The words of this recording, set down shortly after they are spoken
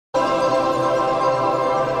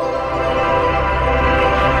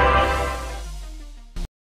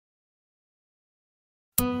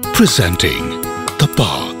Presenting The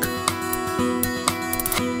Park.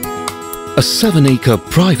 A 7-acre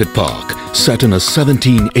private park set in a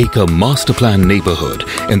 17-acre master plan neighborhood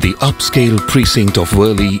in the upscale precinct of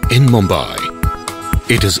Worli in Mumbai.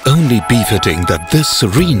 It is only befitting that this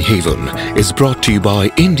serene haven is brought to you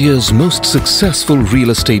by India's most successful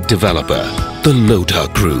real estate developer, the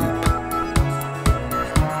Lodha Group.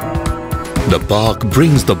 The park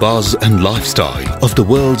brings the buzz and lifestyle of the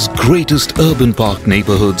world's greatest urban park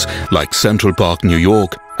neighborhoods like Central Park, New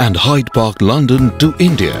York and Hyde Park, London to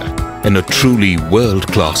India in a truly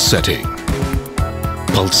world-class setting.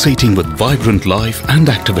 Pulsating with vibrant life and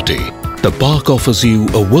activity, the park offers you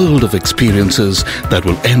a world of experiences that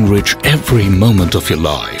will enrich every moment of your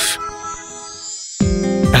life.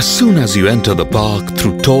 As soon as you enter the park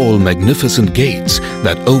through tall, magnificent gates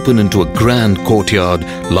that open into a grand courtyard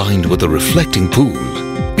lined with a reflecting pool,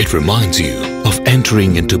 it reminds you of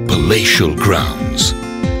entering into palatial grounds.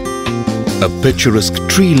 A picturesque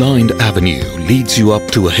tree-lined avenue leads you up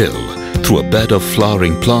to a hill through a bed of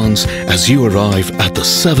flowering plants as you arrive at the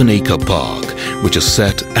 7-acre park, which is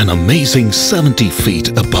set an amazing 70 feet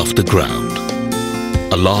above the ground.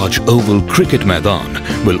 A large oval cricket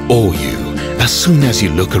maidan will awe you as soon as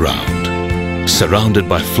you look around. Surrounded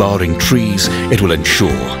by flowering trees, it will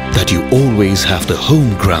ensure that you always have the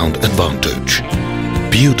home ground advantage.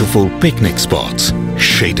 Beautiful picnic spots,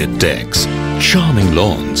 shaded decks, charming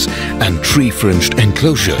lawns and tree-fringed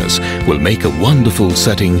enclosures will make a wonderful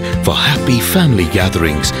setting for happy family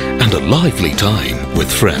gatherings and a lively time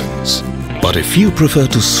with friends. But if you prefer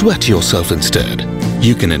to sweat yourself instead,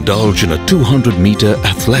 you can indulge in a 200-meter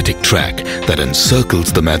athletic track that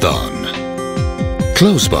encircles the Maidan.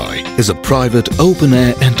 Close by is a private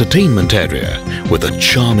open-air entertainment area with a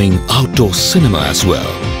charming outdoor cinema as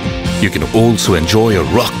well. You can also enjoy a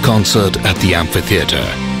rock concert at the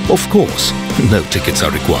amphitheatre. Of course, no tickets are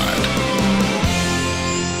required.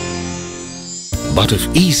 But if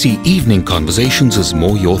easy evening conversations is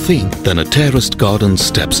more your thing, then a terraced garden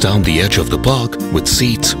steps down the edge of the park with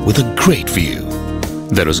seats with a great view.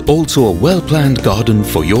 There is also a well-planned garden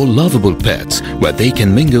for your lovable pets where they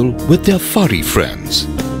can mingle with their furry friends.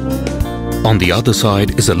 On the other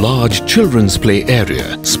side is a large children's play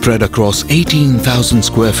area spread across 18,000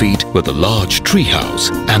 square feet with a large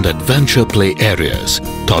treehouse and adventure play areas,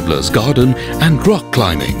 toddler's garden and rock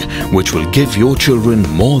climbing, which will give your children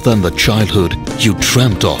more than the childhood you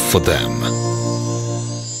dreamt of for them.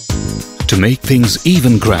 To make things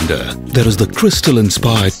even grander, there is the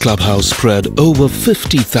crystal-inspired clubhouse spread over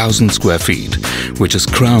 50,000 square feet, which is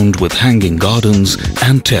crowned with hanging gardens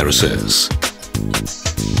and terraces.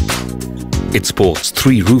 It sports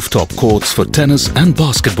 3 rooftop courts for tennis and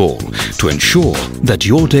basketball to ensure that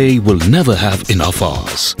your day will never have enough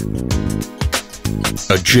hours.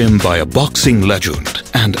 A gym by a boxing legend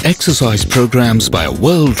and exercise programs by a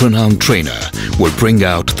world-renowned trainer will bring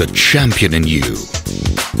out the champion in you.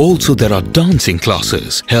 Also, there are dancing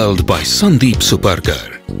classes held by Sandeep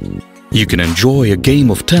Suparkar. You can enjoy a game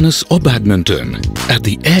of tennis or badminton at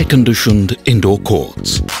the air-conditioned indoor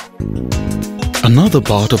courts. Another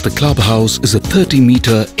part of the clubhouse is a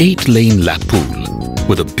 30-meter 8-lane lap pool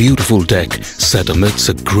with a beautiful deck set amidst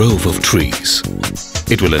a grove of trees.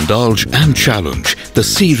 It will indulge and challenge the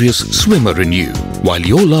serious swimmer in you, while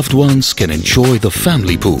your loved ones can enjoy the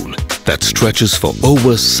family pool that stretches for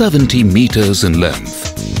over 70 meters in length,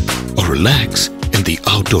 or relax in the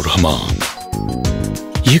outdoor hammam.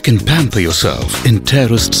 You can pamper yourself in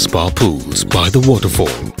terraced spa pools by the waterfall.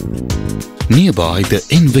 Nearby, the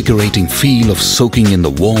invigorating feel of soaking in the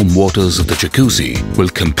warm waters of the jacuzzi will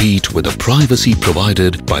compete with the privacy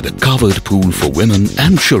provided by the covered pool for women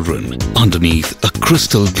and children underneath a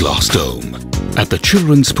crystal glass dome. At the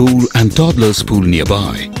children's pool and toddler's pool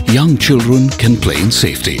nearby, young children can play in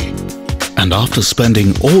safety. And after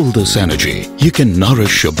spending all this energy, you can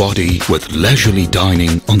nourish your body with leisurely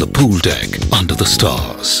dining on the pool deck under the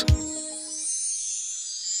stars.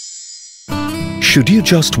 Should you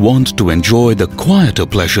just want to enjoy the quieter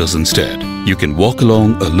pleasures instead, you can walk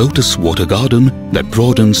along a lotus water garden that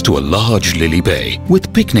broadens to a large lily bay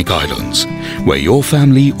with picnic islands, where your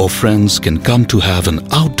family or friends can come to have an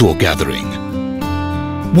outdoor gathering.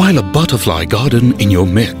 While a butterfly garden in your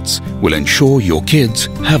midst will ensure your kids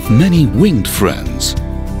have many winged friends.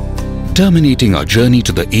 Terminating our journey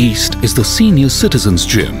to the east is the Senior Citizens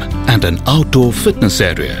Gym and an outdoor fitness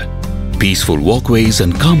area. Peaceful walkways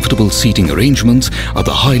and comfortable seating arrangements are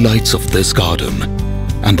the highlights of this garden.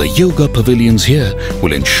 And the yoga pavilions here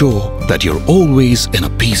will ensure that you're always in a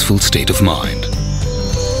peaceful state of mind.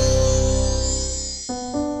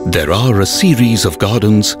 There are a series of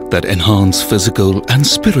gardens that enhance physical and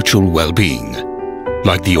spiritual well-being.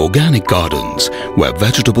 like the organic gardens where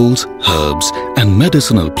vegetables, herbs and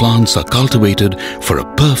medicinal plants are cultivated for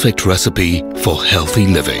a perfect recipe for healthy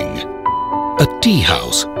living. A tea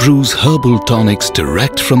house brews herbal tonics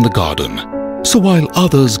direct from the garden. So while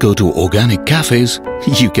others go to organic cafes,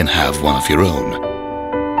 you can have one of your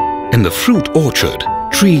own. In the fruit orchard,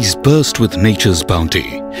 trees burst with nature's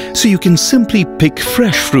bounty, so you can simply pick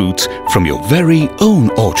fresh fruits from your very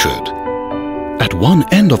own orchard. At one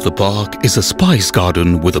end of the park is a spice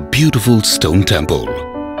garden with a beautiful stone temple,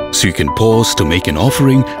 so you can pause to make an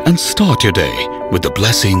offering and start your day with the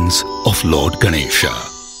blessings of Lord Ganesha.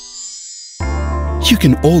 You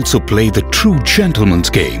can also play the true gentleman's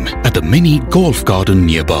game at the mini golf garden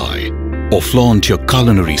nearby, or flaunt your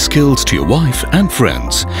culinary skills to your wife and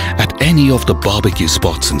friends at any of the barbecue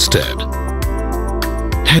spots instead.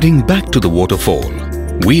 Heading back to the waterfall,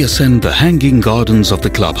 we ascend the hanging gardens of the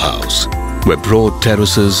clubhouse, where broad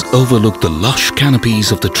terraces overlook the lush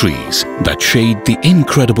canopies of the trees that shade the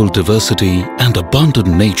incredible diversity and abundant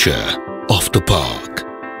nature of the park.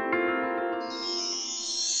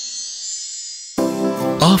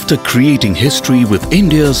 After creating history with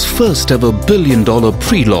India's first ever billion-dollar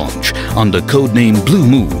pre-launch under codename Blue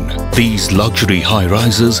Moon, these luxury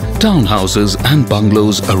high-rises, townhouses and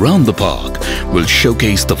bungalows around the park will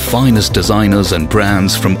showcase the finest designers and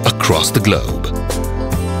brands from across the globe.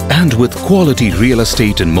 And with quality real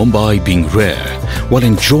estate in Mumbai being rare, while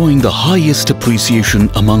enjoying the highest appreciation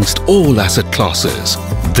amongst all asset classes,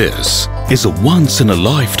 this is a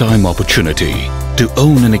once-in-a-lifetime opportunity to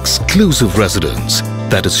own an exclusive residence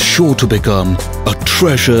that is sure to become a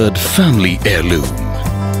treasured family heirloom.